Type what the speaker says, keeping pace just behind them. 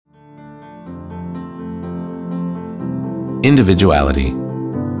Individuality.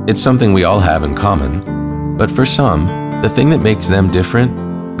 It's something we all have in common, but for some, the thing that makes them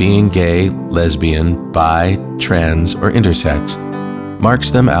different, being gay, lesbian, bi, trans, or intersex, marks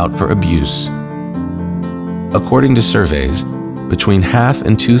them out for abuse. According to surveys, between half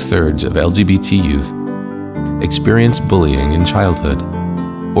and 2/3 of LGBT youth experience bullying in childhood,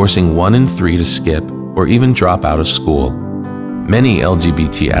 forcing 1 in 3 to skip or even drop out of school. Many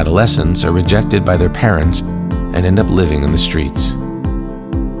LGBT adolescents are rejected by their parents and end up living in the streets.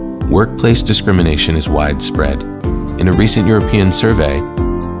 Workplace discrimination is widespread. In a recent European survey,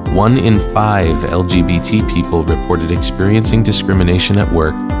 1 in 5 LGBT people reported experiencing discrimination at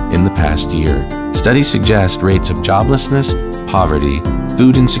work in the past year. Studies suggest rates of joblessness, poverty,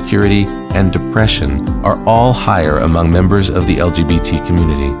 food insecurity, and depression are all higher among members of the LGBT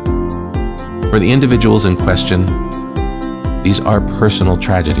community. For the individuals in question, these are personal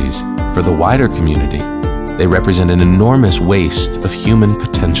tragedies. For the wider community, they represent an enormous waste of human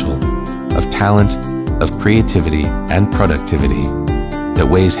potential, of talent, of creativity, and productivity that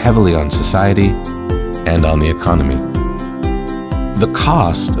weighs heavily on society and on the economy. The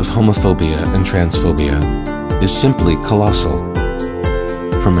cost of homophobia and transphobia is simply colossal.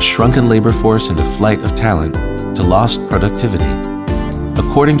 From a shrunken labor force and a flight of talent to lost productivity.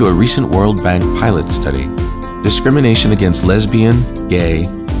 According to a recent World Bank pilot study, discrimination against lesbian, gay,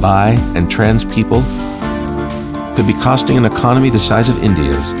 bi, and trans people could be costing an economy the size of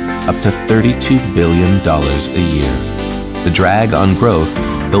India's up to $32 billion a year. The drag on growth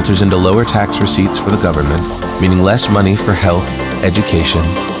filters into lower tax receipts for the government, meaning less money for health, education,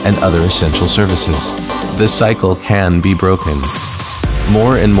 and other essential services. This cycle can be broken.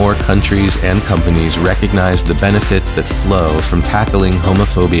 More and more countries and companies recognize the benefits that flow from tackling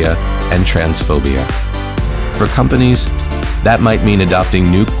homophobia and transphobia. For companies, that might mean adopting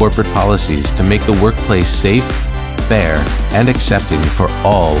new corporate policies to make the workplace safe, fair, and accepting for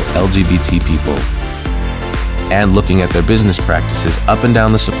all LGBT people, and looking at their business practices up and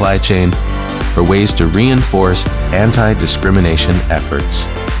down the supply chain for ways to reinforce anti-discrimination efforts.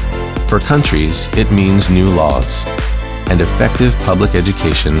 For countries, it means new laws and effective public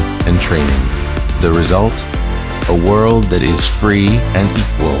education and training. The result? A world that is free and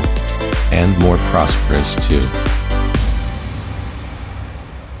equal, and more prosperous too.